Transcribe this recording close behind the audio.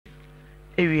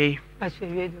Ewie. Aso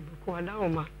ewie de ko wada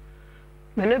oma.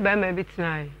 Me ne ba ma bi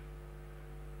tnai.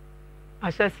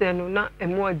 Asase no na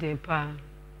emu odin pa.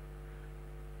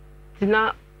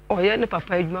 Tina oye ne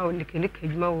papa adwuma wo ne kenika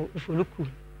adwuma wo ofoluku.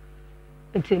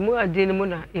 Nti emu adin mu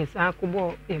na yesa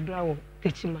akobọ ye bra wo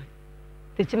techiman.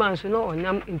 Techiman so no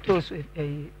onyam ntoso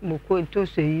moko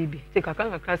ntoso yi bi. Te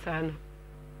kaka sa na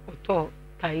oto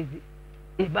taizi.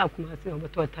 E ba kuma se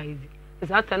oboto taizi.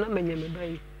 Zata na menye me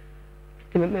bai.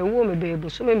 Te me wo me be bo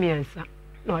so me miensa.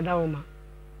 Na wada wo ma.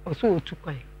 Oso otu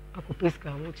kwan.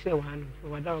 Akopeska wo kire wa no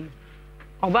wada wo ma.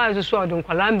 Oba zo so odon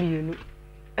kwala mienu.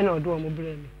 E na odo mo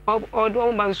bre mi.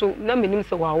 Odo mo ba so na menim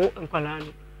se wa wo nkwala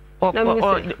no.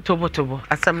 Tobo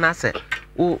asam na se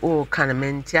o kana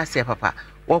menti ase papa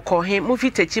wo ko he mu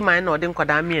fi techiman na ode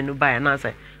nkwada mienu ba ya na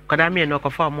se nkwada mienu ko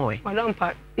fa mo we wada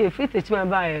mpa e fi techiman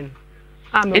ba ya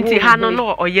no enti ha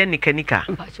no oye nikanika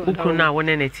ukru na wo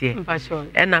ne tie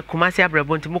e na kumasi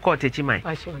abrabo nti mu ko techiman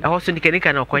e ho so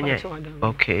nikanika na okonye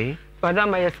okay wada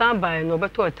ma ya san ba ya no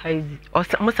beto taizi o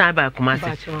mu san ba kumasi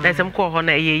na se mu ko ho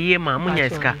na yeye ma mu nya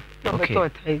sika okay beto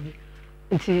taizi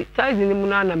nti taizi ni mu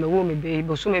na me wo me be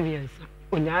bo so me biansa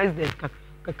onya is there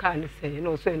kaka ne se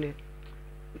no so ne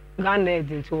Ghana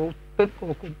edin so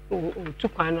pepo o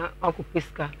tukwana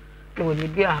akupiska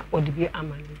na odibi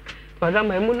amani wada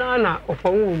ma emu na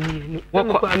okowo mi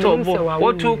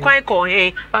wo tu kwan ko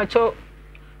he acho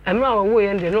emu a wo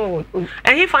ye nde no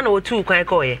ehi fa na wo tu kwan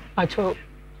ko he acho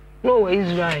no we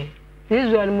Israel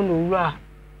mu no wura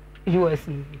US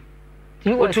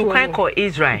ni wo tu kwan ko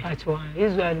Israel acho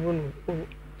Israel mu no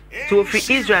to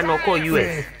fi Israel no ko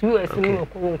US ni no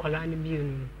ko nkwala ni bi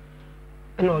no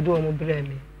na odo mo bre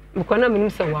mi mkwana minim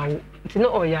se wawo nti na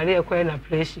oyare ekoye na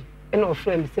pressure na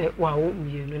ofrem se wawo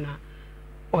mienu na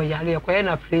oyare ekoye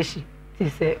na pressure ti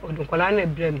se odunkola na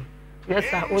brem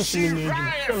yesa ontimi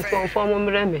nyejum so form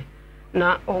mreme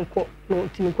na onko no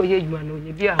timi ko yejuma no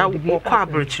nye bia de bi ko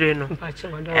abrochire no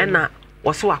na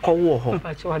wo se wakowo ho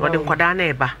odunkoda na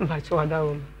eba mpache wada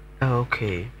wo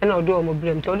okay na odo mo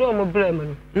brem to odo mo brem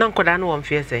no na nkoda na wo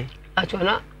mfie se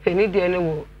atona peni de ne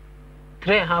wo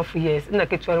 3.5 years na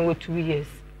ketwa no 2 years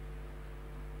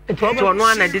to no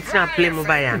ana ditina play mo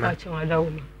ba ya na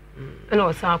na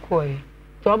o sa ko e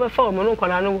to be fa mo no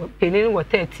kola no peni no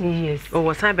 13 years o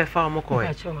wo san be fa mo ko e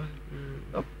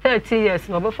 13 years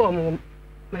no be fa mo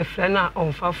my friend na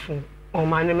on fa fu o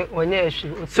ma ne onye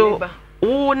ehwu so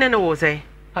wo ne no wo say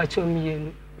acho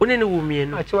mienu wo ne no wo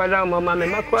mienu acho wada mo ma me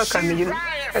makwa ka mienu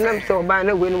enam so ba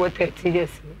na we no 13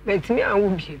 years but me an wo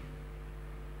bi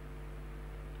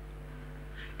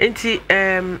enti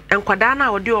enkwada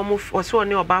na odi omo oso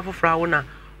oni oba fofra wo na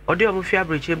odi omo fi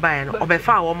abreche bae no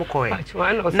obefa wo mo koe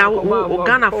na o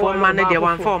Ghana for man de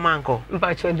wan for man ko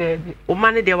mpacho de bi o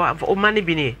man de o man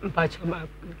bi ni mpacho ba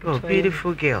oh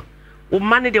beautiful girl o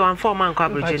man de wan for man ko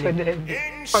abreche ni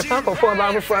o ta ko for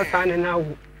ba fofra ka ne na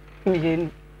wo mi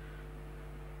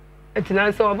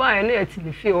etina so oba ya na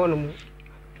etini fie wo no mo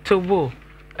tobo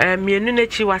mienu na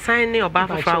chi wasan ne oba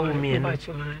fofra wo mienu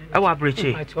e wa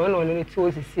abreche mpacho no no ti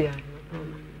o sisi ya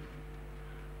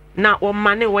na o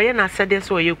mane wo ye na sede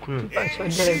so ye kunu mpacho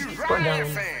de ko da wo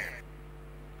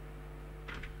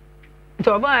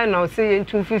to ba na o se ye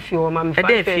ntu fifi o ma me fa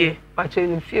fe mpacho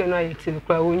ni fie no aye ti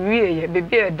kura wo wie ye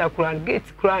bebi e da kura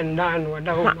gate kura nda no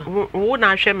da wo ma wo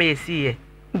na hwe me esi ye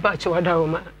mpacho wada wo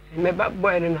ma me ba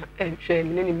boy no na hwe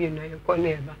me ne mi na ye ko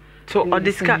ne ba so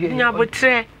odiska nya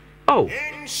botre oh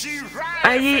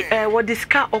ayi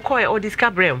wodiska okoye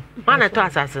odiska brem mana to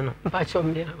asase no mpacho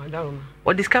me wada wo ma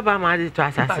wodiska ba ma de to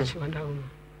asase mpacho wada wo ma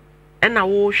ena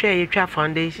wo hwe ye twa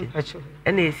foundation mpacho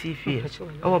ena esi fie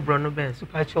o bro no benso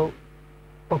mpacho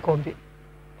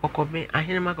kokobe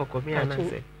ahene ma kokobe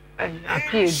anase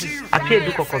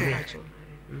apiedu kokobe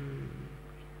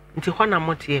nti hona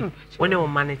motie wone wo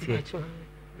manete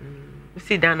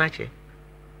usi dana che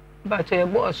mpacho ye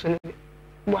boss no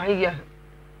 1 year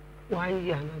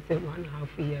na say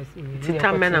 1.5 years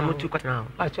tita mena mutu kwa now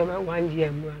mpacho 1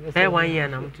 year mu na say 1 year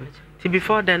na mutu ti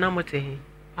before then na mote he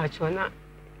mpacho na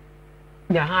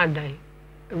ya ha dai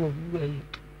wo buyi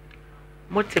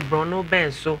mote bro no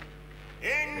benso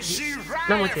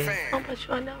na mote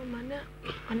mpacho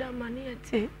na mani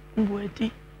ati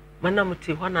buadi mana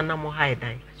mote hona na mo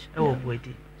hide e wo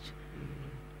buadi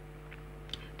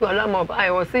to ala mo ba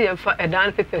I was say fa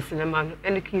edan papers na man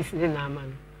any keys ni na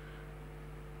man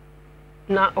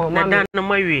na o ma na na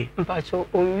mawie mpacho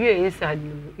o wie inside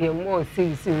ye mo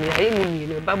sisi ni ayi ni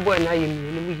ni ba boy na ye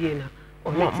ni ni wie na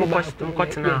o mo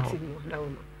kotena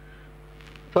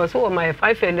ho so my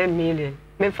 500 million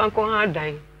me fa ko ha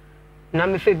dan na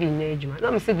me fe bi nya ejuma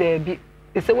na me se da bi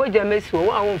ese woja mesi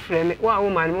wo a wo frɛ me wo a wo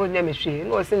ma me wo nya me hwe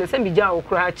no se ne se bi gya wo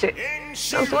kra che na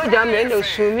so woja me na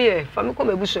sumi e fa me ko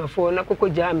mabusuafo na kokko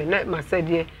gya me na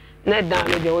masede na dan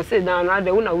me de wo se dan na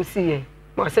de wo na wo si ye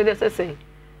masede sese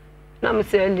na me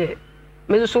se de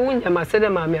me so wo nya masede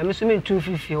ma me so me ntu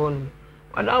fifi ho no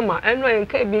wada ma eno en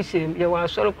ka bi hye ye wa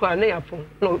asɔre kra na yapon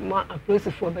no ma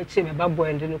aposifo ba che me ba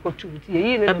boy ndi no ko tuti ye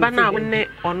yi no ba na wo ne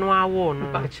ono awo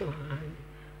no ba che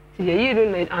ye yi no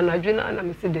na anadwe na na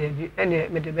me se de bi ene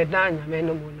me de bedanya me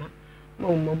no mo na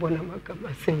mo bona maka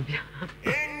masembia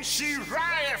in she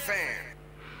riot fan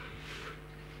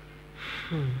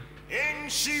in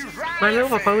she riot Mano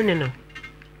papa woni no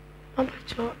Papa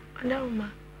cho adama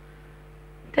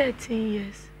 13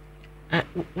 years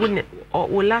woni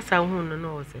o last hu no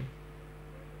no say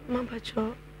Papa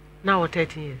cho now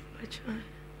 13 years Papa cho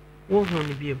wo hu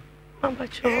no biem Papa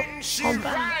cho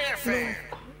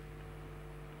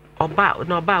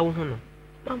oba wo hu no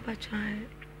Papa cho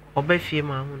oba fie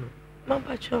ma hu no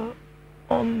Papa cho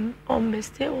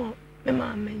beste wo me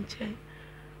ma menche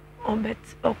bet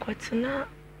okotena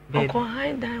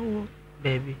okohan dan wo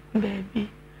baby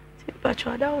ti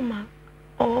pacho da ma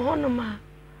hono ma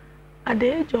at the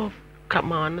age of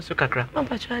kama no so kakra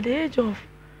Papa cho at the age of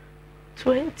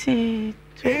 22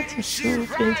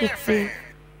 23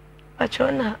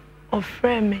 pacho na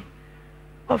ofre me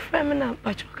na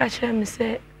pacho ka che me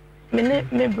say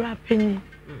me bra penny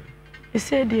he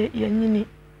said ye nyini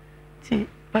ti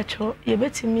pacho ye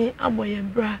betimi aboye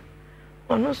bra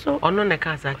ono ne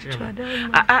ka sa kire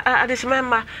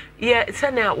adesima ye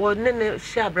sene wo ne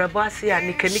hia brabo ase ya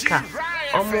nikanika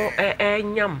omo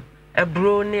enyam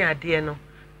ebro ne ade no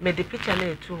me de picture na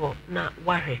etu ho na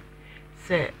wahwe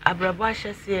se abrabo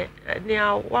ahyese ne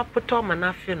wapoto ma na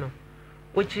afi no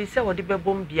wo kiri se wo de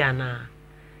bebom bia na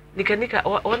nikanika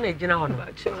ona ejina ho no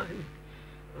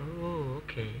oh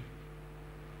okay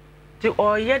ti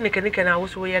oye nikanika na wo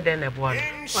so ye den na ebo ano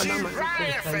ona ma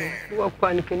wo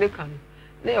kwa nikanika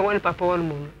ne ya wani papa wani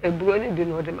mo ebro ni bi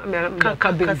no de ma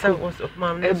ka benku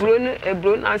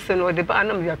ebro na ase no de ba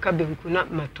na ma ka benku na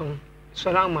maton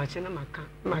so ra ma che na maka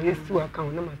ma yesu aka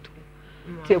na maton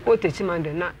ti ko te chi man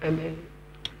de na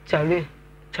chale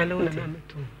na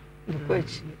maton de ko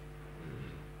chi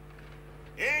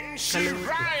in she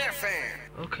riot fan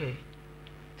okay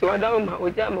ti wada ma o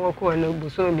ja ma ko na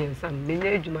buso mi nsam me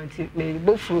nya adwuma ti me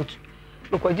bo fruit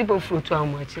no ko ji bo fruit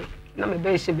amoache na me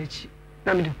be hye mechi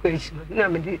na me de ko echi na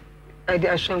me de ade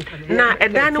ahwanka na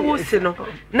edan wo si no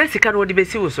na sika no de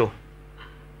besi wo so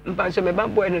mba so me ba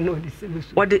boy no de si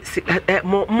so wo de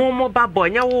mo ba boy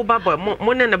nya wo ba boy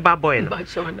mo ne ba boy no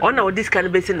ona wo sika no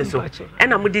besi no so e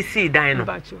na mo de si dan no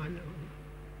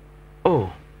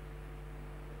oh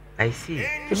I see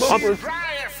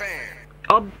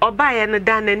oba ye no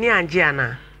dan na ni anje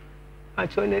ana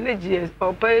acho ne ne gs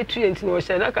opa etu enti no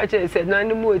hye na ka che se na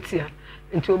ne mo otia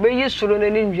nti obeyi soro na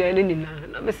ne nwia ne nina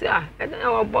na me se edan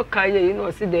wa boka ye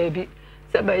no se da bi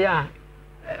se be ya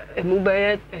emu be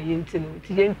ye enti no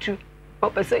ti ye ntu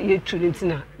opa se ye tu nti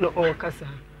na no o kasa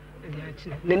de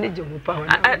achi ne ne je ho pa wa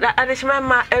adeshima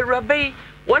ma erobe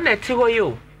wona ti ho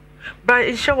yo but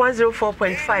insure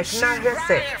 104.5 na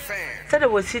hwese se de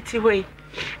wo city hoi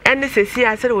ene sesi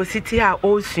a se de wo city ha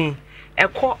osun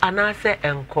ekọ anase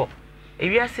enko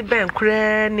ewiase ben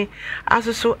kra ni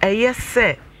asusu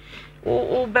eyese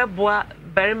wo beboa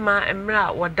berima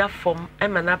emra wada fom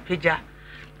emana peja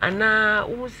ana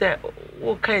wo se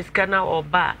wo kan ska na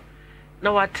oba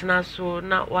na watena so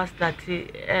na wa start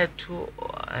to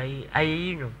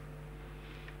ayinyo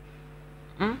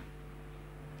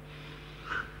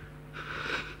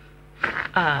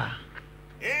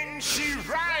in she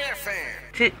riot fan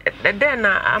ti den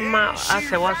na ama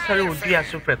ase wasori odua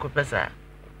super kopesa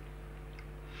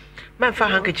man fa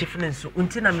handkerchief nso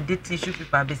unti na me de tissue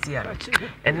paper besia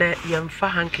ene yem fa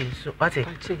handkerchief so what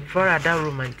for other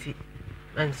romantic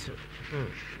nso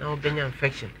na obenya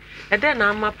infection den na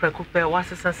ama prekope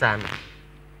wasesa sana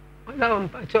wala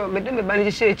mpa cho me de me ba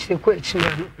ni she echi ko echi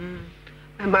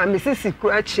ma ma me sisi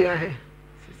ku achi ahe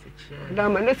da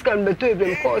ma neska mbeto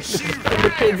ebe ko hospital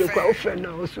mbeto ebe ko ofre na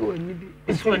oso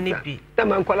oni bi ta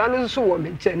man kwala no so wo me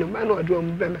nche no ma na ode o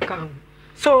mbe me ka ho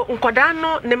so nkoda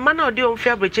no ne ma na ode o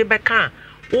mfia breche be ka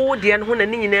wo de no ho na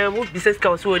ni nyina wo business ka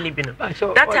oso oni bi no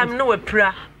that time no we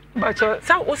pra bacho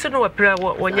sa wo so no we pra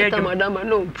wo nya adwuma madam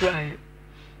no pra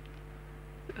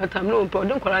atam no po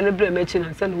don kwala ne bre mechi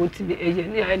na se na woti bi eye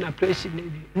ni aye na pressure na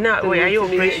bi na we aye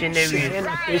operation na wi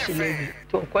na pressure na bi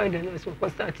to kwa de na so ko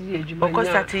start ye adwuma ko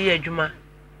start ye adwuma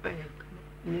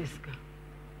niska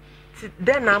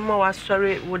then I'm more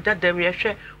sorry with that them you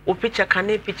share or picture can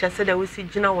picture said that we see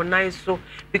Gina or nice so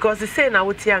because the say now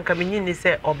what young coming in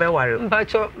say obeware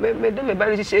but me do me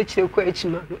bari she ko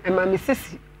echima e ma me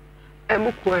sisi e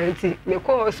mu kwanti me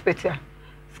ko hospital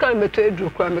skal me to edru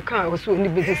kwa me kan so ni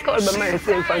business skal be ma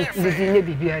say infant di nya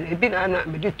bibia na bi na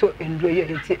me di to endro ye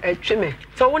enti etwe me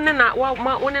so won na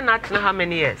how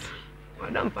many years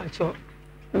madam pacho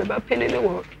me ba penene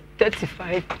wo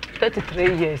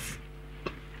 33 years.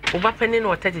 Over penning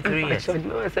or 33 years.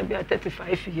 No, I said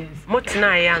 35 years.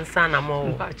 Motina and son are more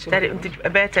about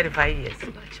 35 years.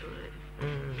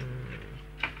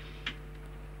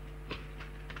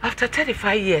 After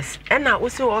 35 years, and now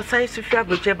also all science to fear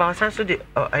bridge about science to the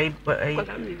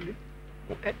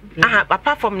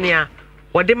apart from near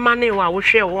what the money we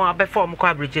share one before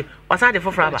Mquabridge was I the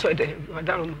for Fraba?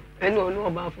 I know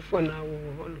about for now.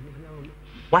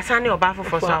 What's any about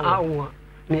for hour?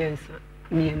 Me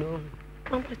no.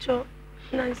 Pacho,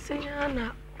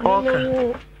 Nancyana,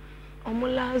 Omo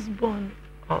last born.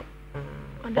 Oh,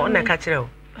 on a catcher.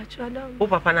 Oh,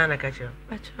 Papa Nana catcher.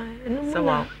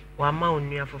 So, one mount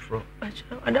near for fro. Pacho,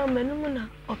 I don't menumuna,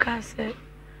 or case,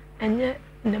 and yet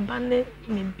the bandit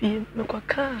may be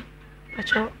Mquaka.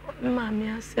 Pacho,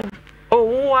 mammy, I said. Oh,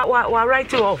 what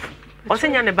right you off? What's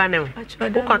in your banner? Pacho,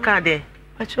 Mquaka,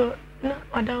 Pacho, no,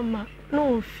 Adama,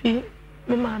 no fee.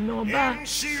 Mama no ba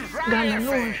Ghana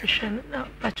no hwehwe na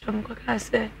patrom koka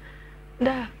se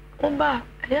da oba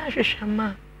ya hwehwe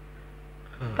ma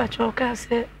patrom koka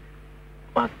se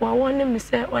wa won me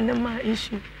se won ma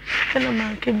issue na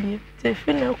ma ka bi te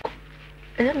fi na ko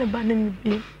enya ne ba na me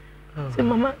bi se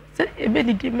mama se ebe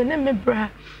didi me na me bra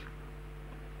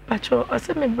patrom o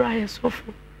se me bra ye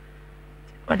sofo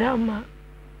oda ma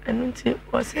enu ti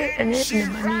o se enye ne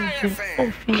ba na bi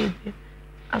o fi bi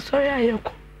asori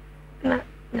ayeko na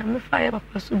me fire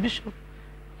papa so bishop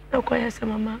na ko yes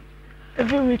mama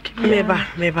every week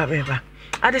meba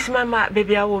adis mama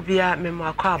baby awo bia me mo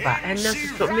akwa and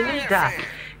so me need that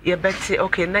ye beti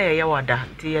okay na ye wada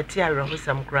nti ye ti awe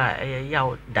hosam kra ye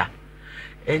ya da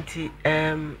enti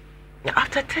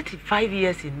after 35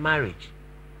 years in marriage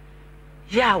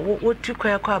yeah what tu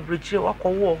kwa abrochi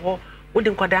wakwo ho wo de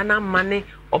nkwada na mane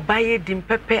obaye dim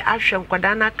pepe ahwe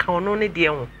nkwada na ka ono ne de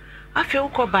ho afi wo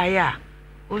ko baye a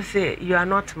who say you are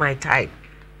not my type.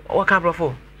 What kind of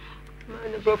brofo?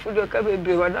 Man, brofo do ka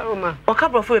bebre wada roma. O ka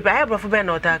brofo be aye brofo be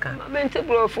na otaka. Ma mente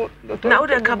brofo. Na wo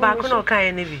de ka ba ko na o kan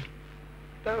ene bi.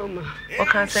 Da roma. O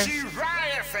kan say.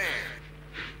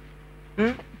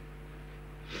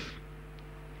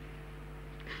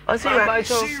 O say ba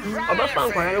cho. Oba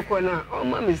fan kwa ko na. O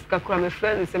ma mi ska kura me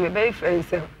friend say me be friend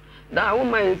say. Da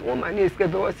woman is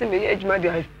get o say me ejuma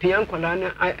de pian kwala na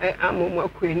amomo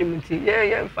akweni mti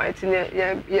ye fight ne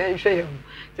ye hwe ye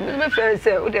ti me friend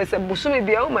say o de say busumi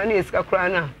bia woman is ka kura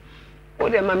na o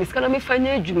de ma miska na me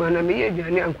fanya ejuma na me ye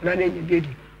aduane ankwala na nya biedi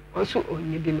o so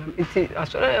onye bi ma ti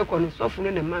asora ye ko no so fu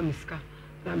ne ma miska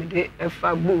na me de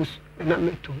efa boost na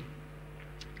meto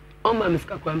o ma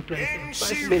miska kwa price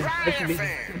 5 million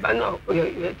ba na o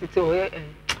ye tete o ye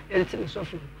ti me so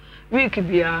fu week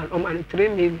bia o ma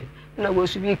 3 million na go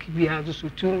su week bia so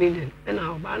 2 million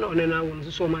na oba na one na won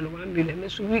so ma 1 million me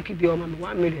su week bia o ma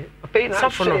 1 million pay na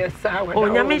o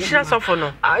nyame chira sofo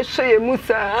no a so ye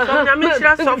musa so nyame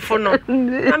chira sofo no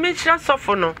nyame chira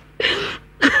sofo no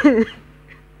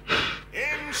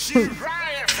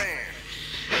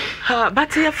ha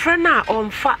but your friend na on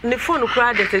fa ne phone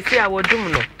kura de tete a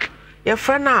wodum no your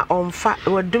friend na on fa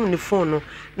wodum ne phone no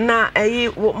na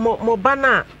eyi mo ba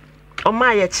na o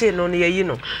ma ye chi no ne yi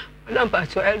no madam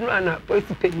pacho na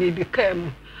police penny bi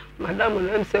kam madam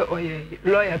no am say oye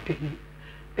lawyer penny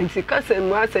enti ka say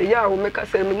mo say ya wo me ka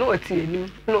say me no ati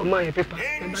enim no ma ye paper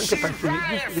e bank paper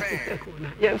ni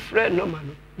ye friend no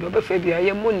man do be fa bia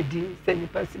ye money di say ni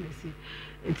pass mesi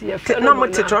enti ye friend no mo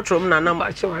te trotrom na na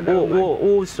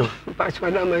o so pacho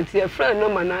madam enti ye friend no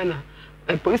man na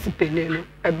police penny no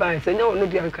e ba say nya wono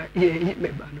bia nka ye yi me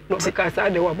ba no be ka say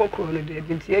de wa bokro no de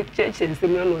enti ye cheche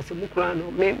nsem no se mukura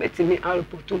no me betimi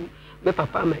report me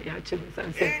papa ma ya che me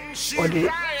say o de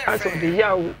aso de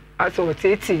yawo aso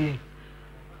tete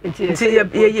nti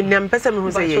ye nem pesa me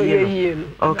hu say ye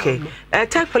okay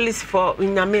tell police for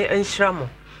nyame enhramo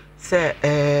say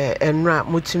enra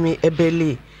mutumi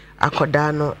ebeli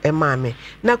akoda no e maame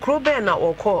na krobe na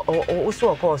okọ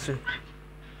oso okọ so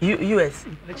US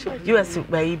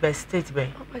by state by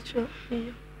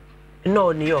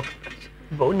no New York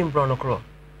but onim brown okro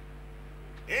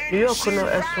New York no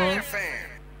eso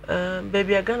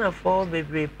baby Ghana for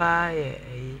baby pa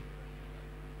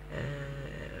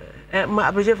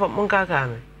ma abeje for monka ka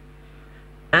me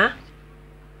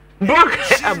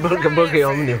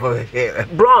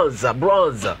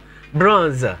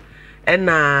bronze and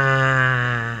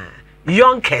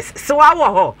youngest so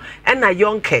awo and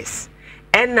youngest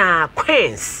and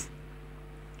queens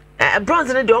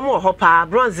bronze ne de omo ho pa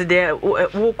bronze de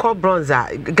wo call bronze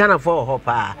Ghana for ho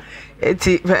pa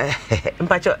eti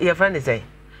mpacho your friend is say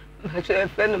mpacho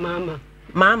friend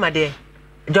mama de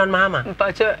John mama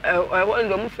mpacho I want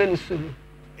them friend sulu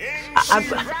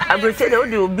abrete na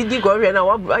odi obi di go hwe na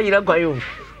wa ayira gwan yo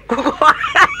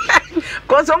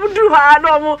cause omo dru ha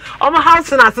na omo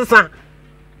house na sesa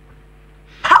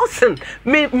house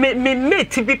me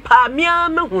mate bi pa me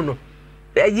hu no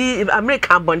yi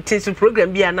American bontin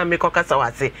program bi na me kokasa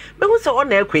wase me hu se o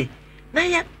na ekwe na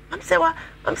ya am se wa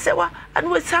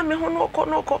and we say me hu no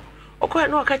okọ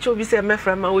na ka che obi se me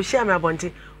fra ma o hia me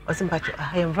abontin o se mpacho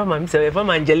I am from am se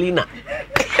from Angelina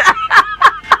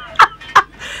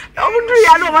Omundru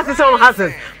ya no wase se on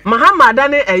Hassan Muhammad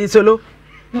ane solo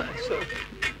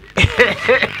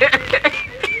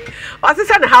wase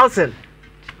se na house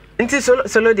nti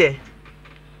solo de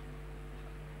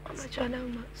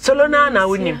solo na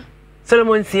wunim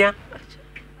Solomon sia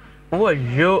wo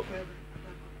yo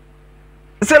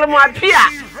Solomon apia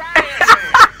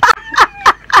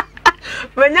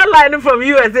when you line from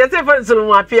US you say for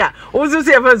Solomon apia uzu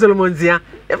say for Solomon sia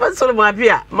e for Solomon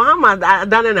apia Muhammad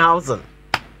done in house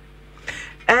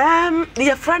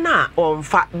your friend on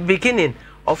beginning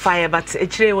of fire but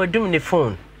echire we dum ne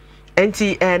phone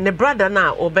enti ne brother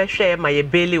na obehwe ma ye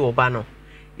Bailey obano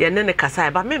ye ne kasa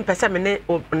ba me mpese me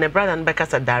ne brother no be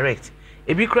kasa direct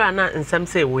ebi kura na nsam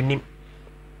say wonim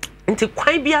enti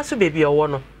kwan bia so baby owo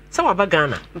no se wa ba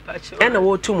Ghana e na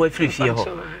wo tu mo afirifie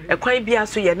ho e kwan bia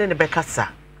so ye ne be kasa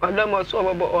Odamo so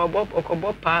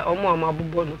obo pa omo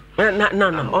amabobo no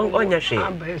na onya hwe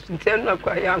ntenu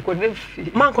akwa yanko de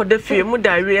fi manko de fi mu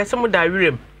da wi ese mu da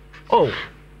wirem oh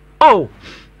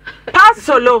pass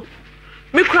solo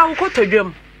mi kura wo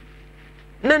kotodwam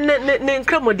ne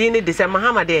nkramodi ne de se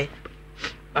Muhammad e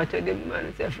atede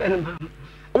man se fen mama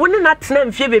woni na tena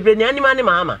mfie bebre ne anima ne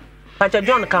mama Pacha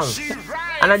John count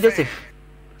ana Joseph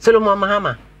Solomon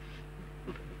Mahama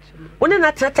woni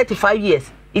na tena 35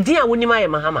 years idi a woni ma ye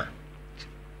Mahama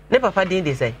ne papa din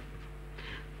de say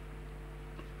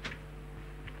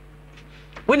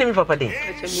woni mi papa din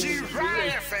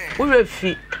we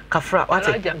refi kafra what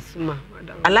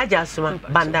Alaja Asuma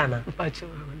bandana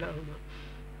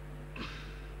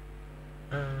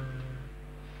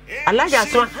Alaja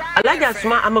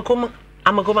Asuma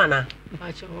amakoma na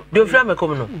do fra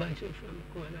amakom no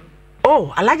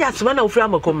oh Alaja Asuma na ofra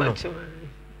amakom no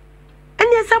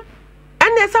ene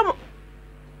sam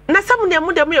na sam ne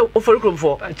mu dem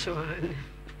oforukromfo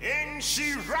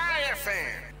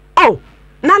oh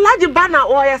na Alaji bana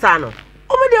o yesa no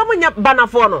omo de omo nya bana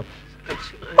fo no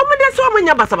omo de so omo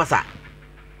nya basabasa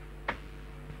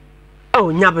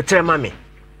oh nya betre mame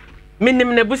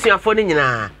minim na busuafo ne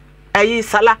nyina ayi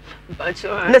sala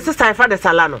ne sister fa de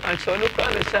sala no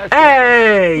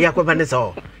yakoba ne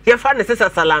so ye fa ne sister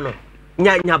sala no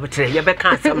nya betre ye be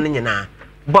kan asem ne nyina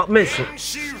but mensu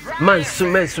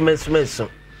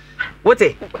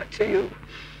wote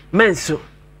mensu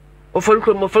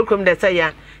ofolukrom de say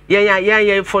ya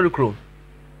folukrom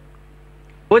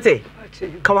wote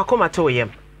kawakoma to yem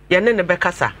ye ne be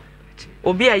kasa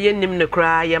obi a yennim ne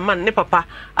kra ye man ne papa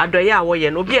adoye a wo ye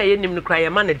no obi a yennim ne kra ye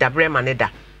man ne dabre man ne da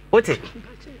wote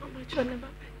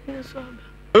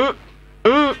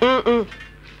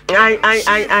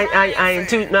I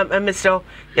to Mr.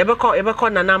 Yebeko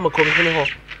na amakom hene ho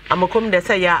amakom de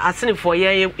say ya asenefo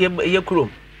ye kurom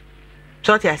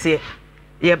choti ase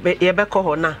yebeko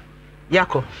ho na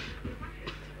yako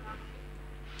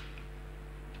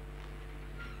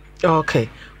okay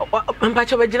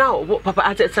mpacho bagina papa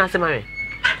atse mame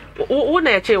wo na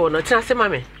ye che wo no tse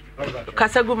mame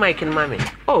kasagu mic in mame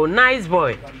oh nice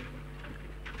boy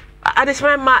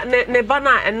adesma ma ne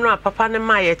bana enno papa ne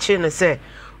ma ye che ne se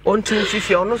ontu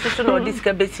fifi ono so na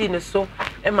odiska besi ne so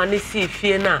e ma ne si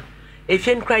fie na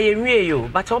efie nkra ye nwie yo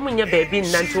but o munya baby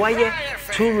nante wa ye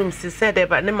 2 rooms se de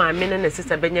ba ne ma me ne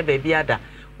sister benya baby ada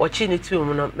o chi ne 2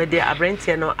 room no me de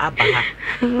abrentie no aba ha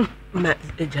ma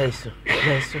ejaiso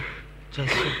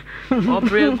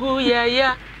obregu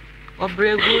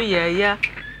ya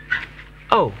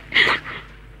oh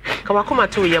kawakoma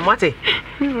to ye mate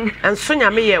enso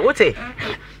nyame ye wote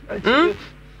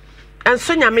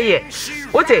enso nyame ye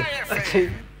wote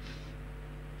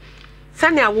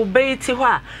sani awo beiti ho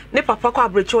a ne papa kwa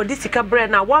abrecho odi sika bre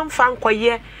na wamfa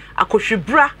nkoye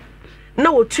akohwebra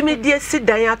na wotumi die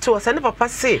sidan ato sani papa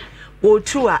se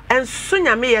wotu a enso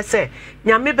nyame ye se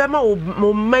nyame be ma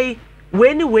mo mai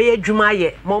we ni we adwuma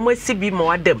ye mo si bi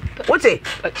mo adam wote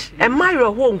e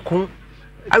mayro ho nkun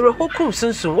awerho kum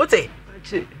sunsun wote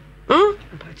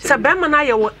sa bema na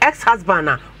ye wo ex husband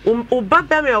na oba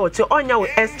bema ye wote onya wo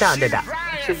ex child da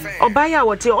oba ya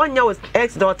wote onya wo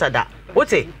ex daughter da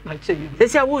wote se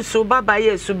sia wo su baba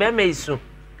ye su bema isu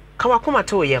ka wakoma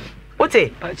to ye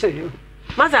wote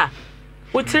maza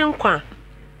wotirin kwa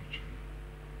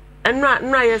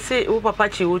enra ye se wo papa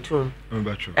chi wotum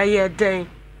eye den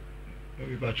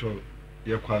we bacho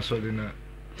ye kwa so de na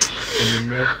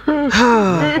enimre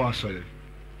kwa so de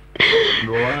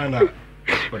no wana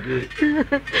ode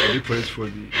police for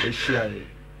the eshia ye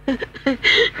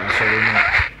asoro na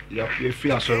ya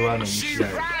fi asoro wana musia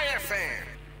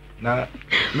na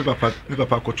mi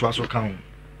papa koto aso kan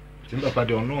ti mi papa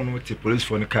de ono ti police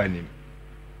for no kan nim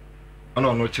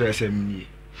ono kire se mnie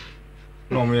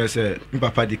no mo ye se mi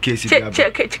papa de case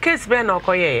case be na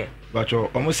okoye bacho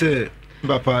omo se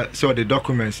Papa saw the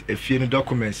documents, a few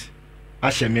documents.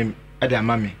 I shall me at their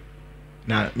mammy.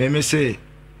 Now, me say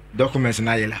documents in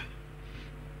Ayla.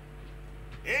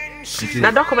 Na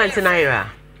documents in Ayla.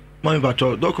 Mommy, but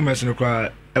documents in the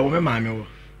cry, a woman, mammy.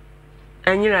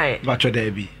 And you're right. But your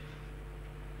baby.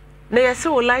 Nay,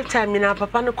 so lifetime in our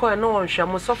papa no call no one shall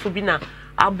most of bina.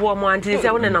 Abu mo anti say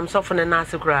when I'm soften and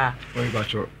answer cry. Mommy,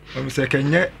 but your say,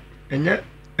 can yet, and yet.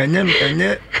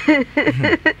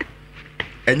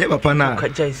 Enye papa na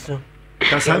kajaisu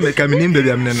kasa me ka minim baby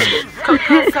amne na ka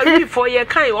for ye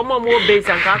kan o mo base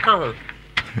and ka ho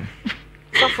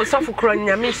sofo kro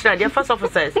nyame shira de first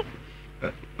officers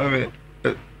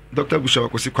Dr.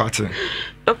 Bishop Kosi Kwate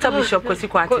Dr. Bishop Kosi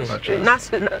Kwate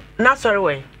na sorry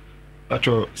we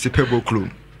acho sipebo club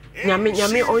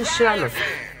nyame on shira no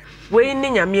we ni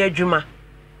nyame adwuma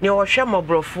ne o hwe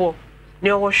mobrofo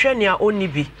ne o hwe ne a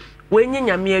onibi we ni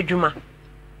nyame adwuma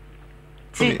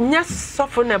ti nya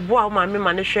sofo na bo a ma me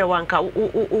ma ne hwe wanka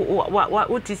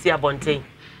utisi abonten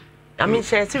ami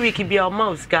share si wiki bia o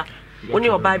mouse ka oni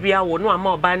oba bia wo no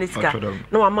ama oba ne sika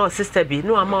no ama sister bi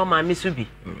no ama ma me su bi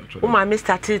o ma me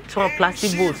started to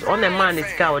plastic bowls on a man ne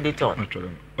sika o de ton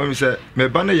o mi say me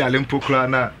ba na yale mpokura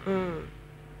na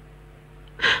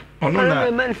ono na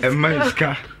e man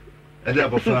sika e de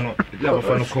abofra no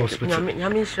call hospital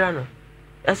nyame shira no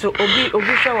eso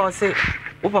obi hwa wa say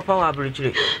o papa wa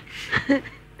abrejire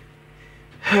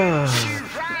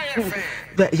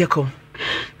ba yakom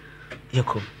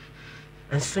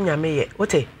enso nyame ye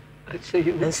wote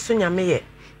enso nyame ye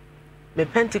me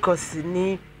Pentecost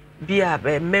ni bia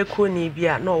meko ni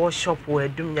bia na wo shop wo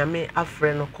adum nyame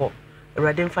afre no ko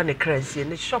awrade mfa ne kransie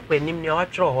ne shop anim ne o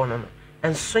atro ho no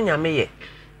enso nyame ye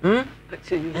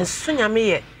enso nyame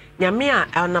ye nyame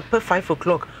a na 5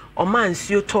 o'clock o man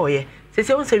nsuo toye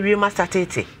sese won se wie ma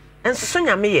startete enso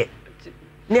nyame ye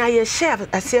ne aye share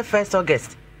asie 1st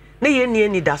August ne ye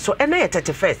ni da so ena ye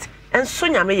 31st enso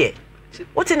nyame ye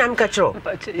wote na mka kiro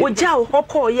oja wo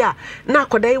hoko ya na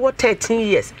akodai wo 13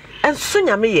 years enso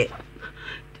nyame ye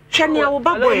hwene awo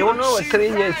babo ye no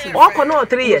 3 years oko no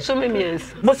 3 years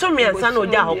boso miensa na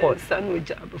oja hoko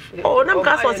o na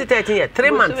mka so 13 years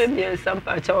 3 months boso miensa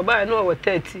mpacha oba no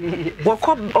 30 years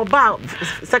woko oba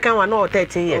second one no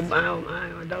 13 years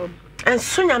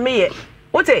enso nyame ye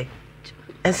wote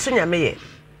enso nyame ye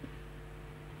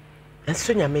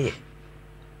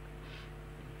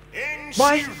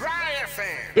boy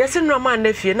yes no man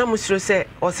na fie na musiro se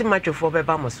o se matwefo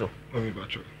beba mo so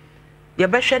ye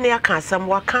behwe ne aka asam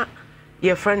waka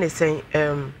ye friend sen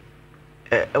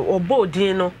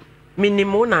obodin no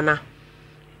minimum nana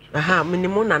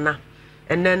minimum nana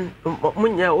and then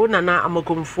munya o nana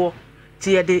amakomfo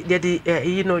ti ye de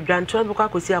you know dwanto be kwa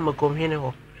kosi amakom hene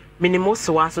ho minimum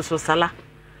so aso so sala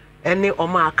ene o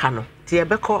ma aka no ti ye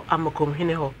beko amakom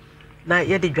hene ho na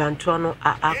ye de dwanto no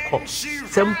akọ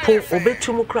sempo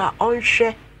obetum kra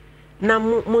onhwe na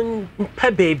mun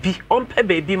pa baby on pa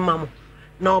baby mam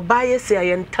na obaye se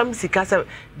ayentam sika se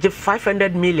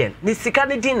 500 million ni sika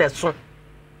ne din na so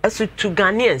asu to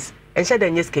Ghanaians enhye da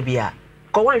nyeske bia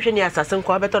ko wanhwe ni assassin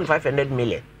ko abeton 500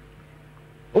 million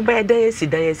obaye da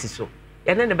yesi so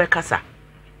ye ne bekasa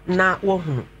na wo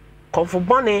hu konfo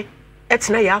bone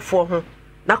etna ya afo ho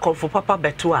na konfo papa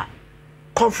beto a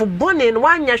konfo bone no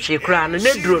wanya hwe kra no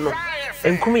ne duro no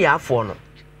enkum ya afo no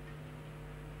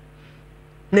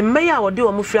ne meya wode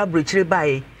o mufia brochire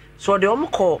bae so de o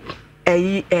mko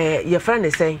ye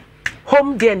friend say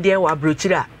home den wa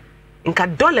brochire a nka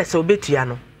dollars obetua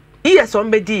no yes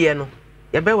on bedi ye no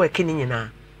ye be work ni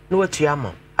nyina no watua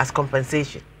mo as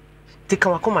compensation tika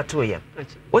wakoma to ye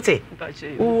wote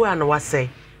wo an wasay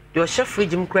de o chef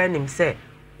fridge mkra nim say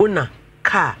ona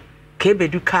car ka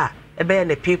bedu car ebe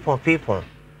na people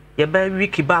ye be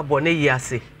wiki babo na yi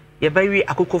ase ye bayi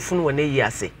akokofunu wona yi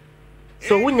ase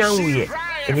so wonya nwuye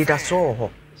eni da so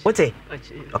ho wote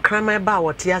okrama ba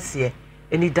wote ase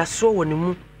eni da so woni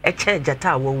mu e kya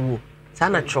jata awuo sa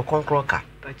na tro konkro ka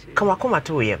kama koma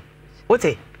to yem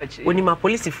wote oni ma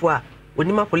police fo a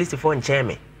oni ma police fo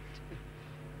ncheme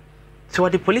so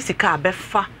the police car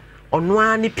befa ono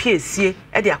ani piesie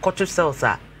e de akoto cells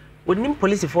a oni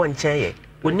police fo ncheye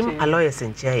oni a lawyers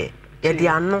ncheye ye de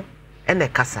ano e na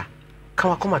kasa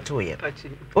kama koma to yem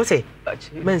wote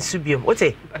men subiom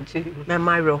wote na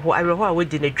my reho a we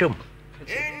di na twam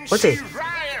wote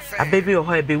a baby o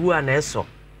ho e bewu ana eso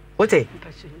wote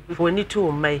fo ni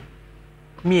to mai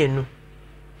mienu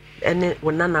ene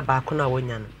wonana ba ko na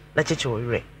wonya no na cheche wo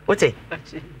were wote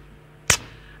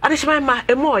adishima ma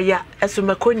emo ya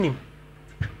esumakonim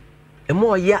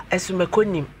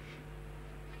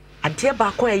ade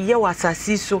ba ko eye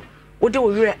wasasi so wode wo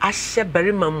were ahye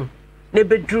barima mu na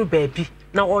bedru baabi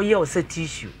na oye o se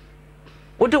tissue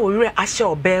wode wo were ahye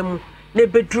oba mu na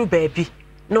bedru baabi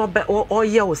na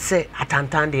oye o se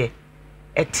atantande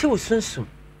eti wo sunsum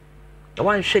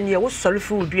wan hwe ne wo sori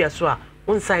fu odua so a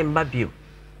wonsan mba bio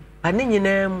ani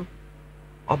nyinam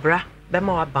obra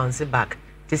bema wa bounce back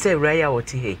to say raya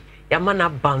oti he ya mana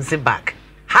bounce back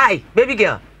hi baby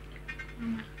girl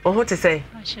what to say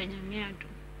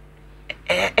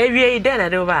ewie ide na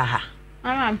de ba ha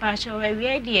mama mpacho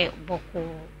ewie de boko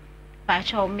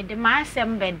pacho me de ma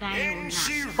asem bedan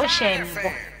na o she me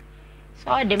bo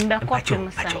so de mbe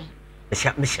kopim sai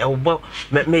me bo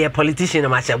me a politician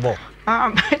ma she bo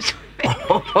pacho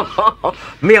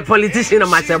me a politician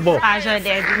ma she bo pacho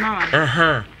de bi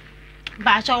mama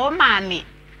pacho o mami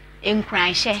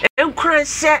enkranhye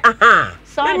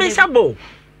so me shabo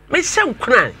me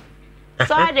shankran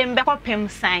so de mbe kopim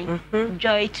sai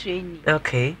joy training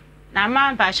okay na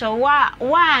man pacho wa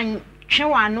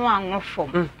twewano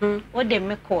anwofom o de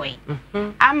me koi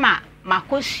ama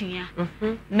makosua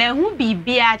mehu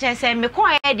bibia chese me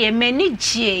koi de mani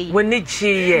gie woni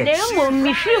gie de mo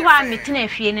mi firi ho ametena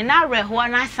fie ne na reho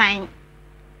na san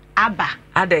aba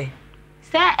ade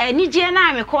se enigie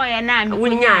na me koi na me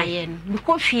kunyaye no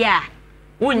ko fie a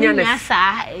wonya na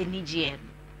sa enigie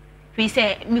fi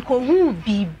se mi ko hu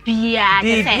bibia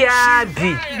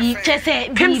chese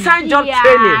Pimsan job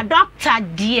training doctor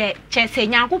die chese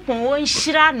nyankopon won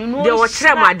hira no de wo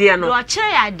kire made no wo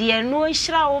kire ade no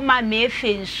hira wo ma me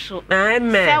efe nso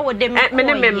amen se wo de me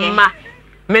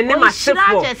me ma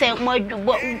sefo chese mo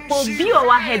bi o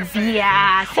wa ha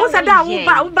bia o sa da wo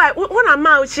ba wona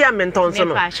ma o hia me ntonso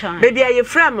no baby aye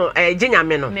frame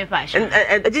ginyame no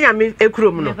ginyame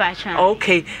ekurom no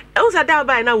okay o sa da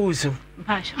ba na wuzu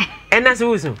passion ena se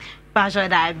wuzu passion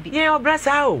da bi ye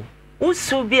obrasa o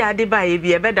usu bi ade ba ye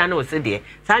bi e beda na o se de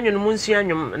sa anwon mu nsu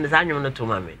anwom sa anwom no to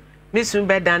ma me su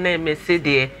beda na me se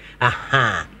de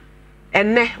aha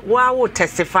ene wa wo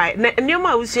testify na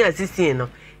nioma usu asisi no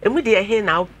emu de he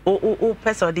na o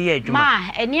person de ye adwuma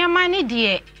ma eniema ne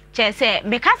de chese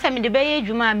me ka se me de be ye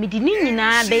adwuma me de ni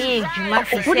nyina be ye adwuma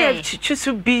fi se wo de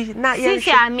chusu bi na ye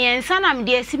sisi amiensa na me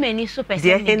de asimani so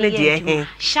person de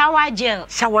shower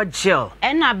gel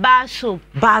ena bar soap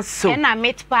ena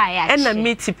meat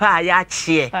pie ya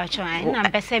chie pacho ena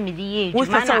pese me de ye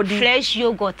adwuma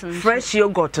fresh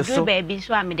yogurt so do baby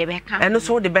so me de be kan eno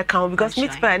so de be kan because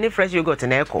meat pie and fresh yogurt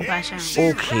na eko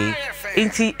okay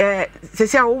inti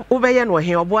sisi wo be ye no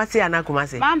he oboase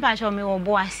anakomase ma pacho me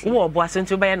oboase wo oboase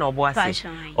nti wo be ye no oboase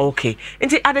okay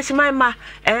inti adeshima ma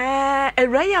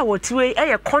eraya wotiwe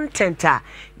eye content a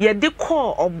ye de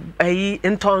call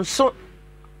ntonso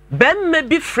bemme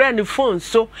bi friend phone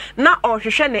so na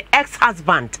ohwehwe ne ex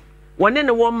husband wone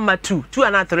ne wo ma 2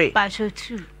 and 3 pacho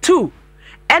 2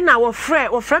 ena wo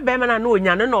frɛ bemme na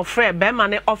onya no no frɛ bemme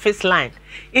ne office line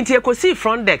inti ekosi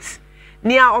front desk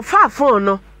nia ofa phone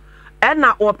no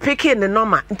ena wo pick in the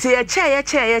number nti ye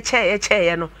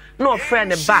che no no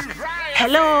friend back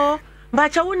hello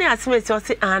bacha woni asmesi o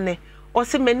se ane o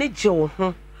se manage wo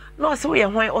ho no se wo ye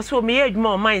hwan o se o me ye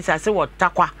adwuma o man sase wo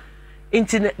takwa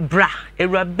nti bra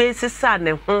ewurabe sesa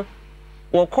ne ho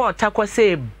wo ko takwa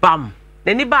se bam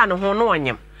nani ba ne ho no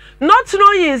onyem not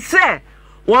knowing say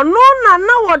wono na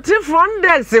wo te front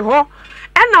desk ho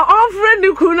ena ofre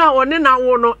ni ku na woni na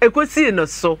wo no ekosi no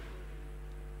so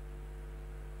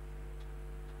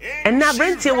ena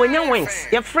brentie wonya wings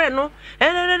your friend no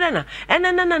na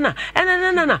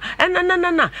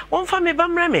won fa me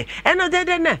bamra me eno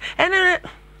de na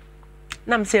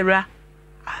nam sera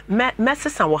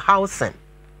mesesa wo housing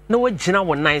na wo gina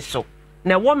wo nan so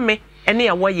na wo me ene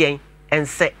ya wo yen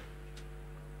ense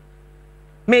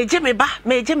meje me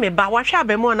ba wa hwa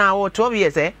be mo na wo 12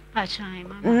 years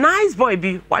nice boy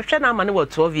bi wa hwa na ma ne wo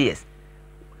 12 years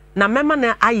na mema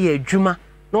na aye adwuma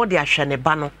no de ahwe ne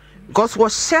ba no because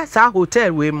was share sa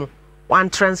hotel we mu one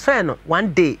transfer no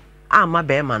one day ama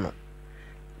be ma no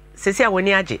sesi a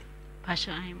woni age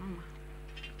passion mama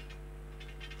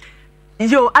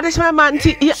yo adeshima ma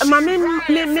nti ma me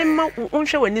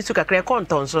unhwe wani su kakra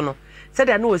konton so no said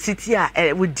I know city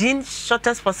within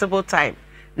shortest possible time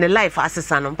ne life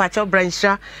assesa no mpacha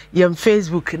brancha yam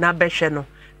Facebook na behwe no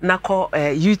na ko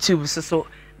YouTube so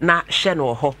na hwe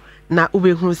no ho na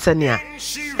ubehu sania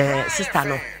sister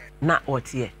no na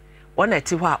otie wona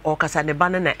ti ho a okasa ne ba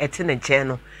no na ete ne nche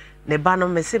no ne ba no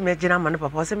me se me gina ma no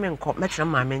papa se me nko me tena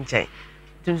ma me nche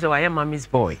tum se waye mommy's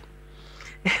boy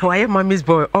waye mommy's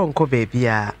boy onko baby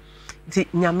a ti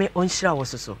nyame onhira wo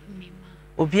so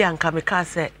obi anka me ka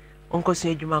se onko su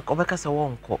edwuma ko beka se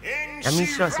wonko nyame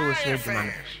nhira se wo su edwuma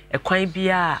no ekwan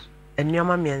bia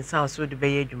enuama miensa so de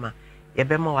be edwuma ye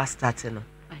be ma wa start no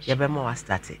ye be ma wa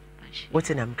start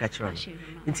wote na mka chiro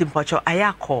nti mpocho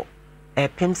ayako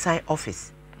Pimsai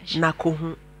office na ko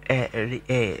hu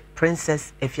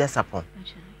Princess Efiasapon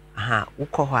aha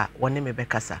ukọ ho a woni me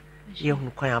bekasa ye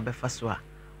hu kwan abefa so a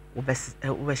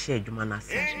wo share adwuma na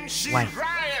ase why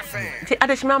nti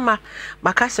adeshima ma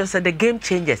makasho say the game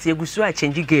changes yegusu a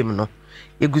change game no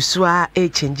yegusu a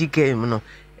change game no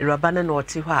erabane na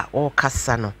oti ho a o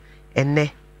kasa no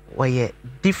ene woye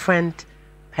different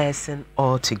person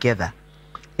altogether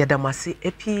yadamasi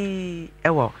epi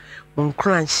ewo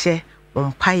munkranhye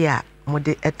mumpaya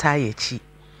mode etayechi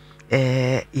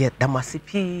yadamasi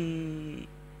pi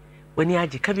woni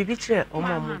age ka bibi kire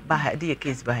omo ba ha de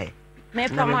case ba ha me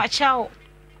pa ma chao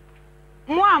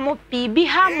mo amo bibi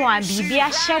ha mo a bibi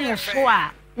ahye mo so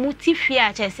a mutifie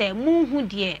a chese mu hu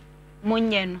de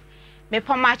monye no me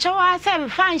pa ma chao a se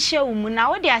mfa nhye umu na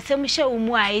wo de asem hye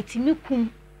umu a etimi kum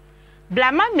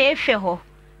blama me efe ho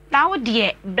na wo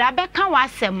de bra be kan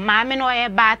wasem maame no ye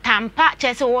ba tampa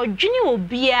chese wo dwuni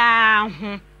obia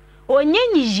ho onye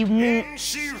nyijimu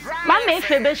mama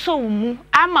efe be so umu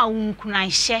ama wunkuna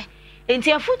hye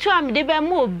enti afutu amde be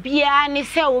ma obia ne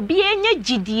se obi enye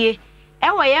gidie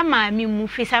ewo ye maame mu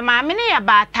fisa maame ne ya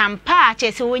ba tampa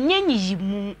chese onye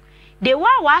nyijimu de wa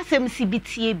wasem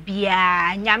sibitie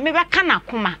bia nyame be kana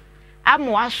koma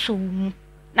ama waso umu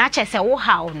na chese wo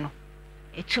hawo no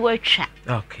etu atwa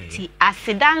okay ti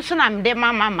asidan so na mde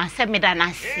mama se meda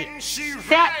na se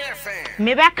se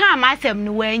me be kan amasem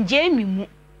no wanje mimu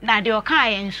na de oka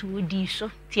ayenso odi so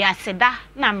ti asida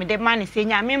na mede ma ne se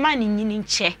nyame ma ne nyini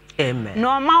nche amen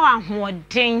no ma wa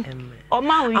hoden o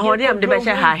ma wo ahode am de be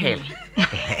che ha he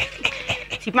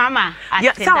ti mama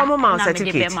ya sa o ma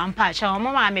certificate na me pa cha o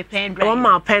ma me pen drive o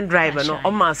ma pen drive no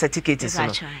o ma certificate so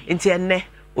no nti enne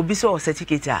obi so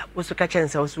certificate a wo so ka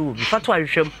chense wo so obi fato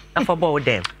ahwehwem na for bow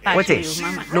dem what is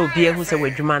no obi ehu se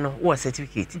wadwuma no wo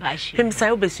certificate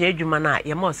Pimsai obesua adwuma na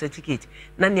ye ma certificate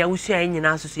na ne awusua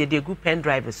nyina so ye de gu pen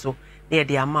drive so na ye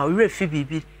de ama wo refi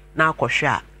bibi na akohwe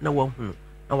a na wahunu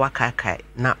na wakakai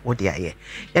na wo de aye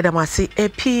ye da mase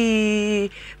epi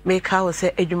make how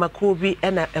se adwuma ko bi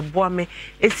na eboa me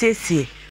esiesie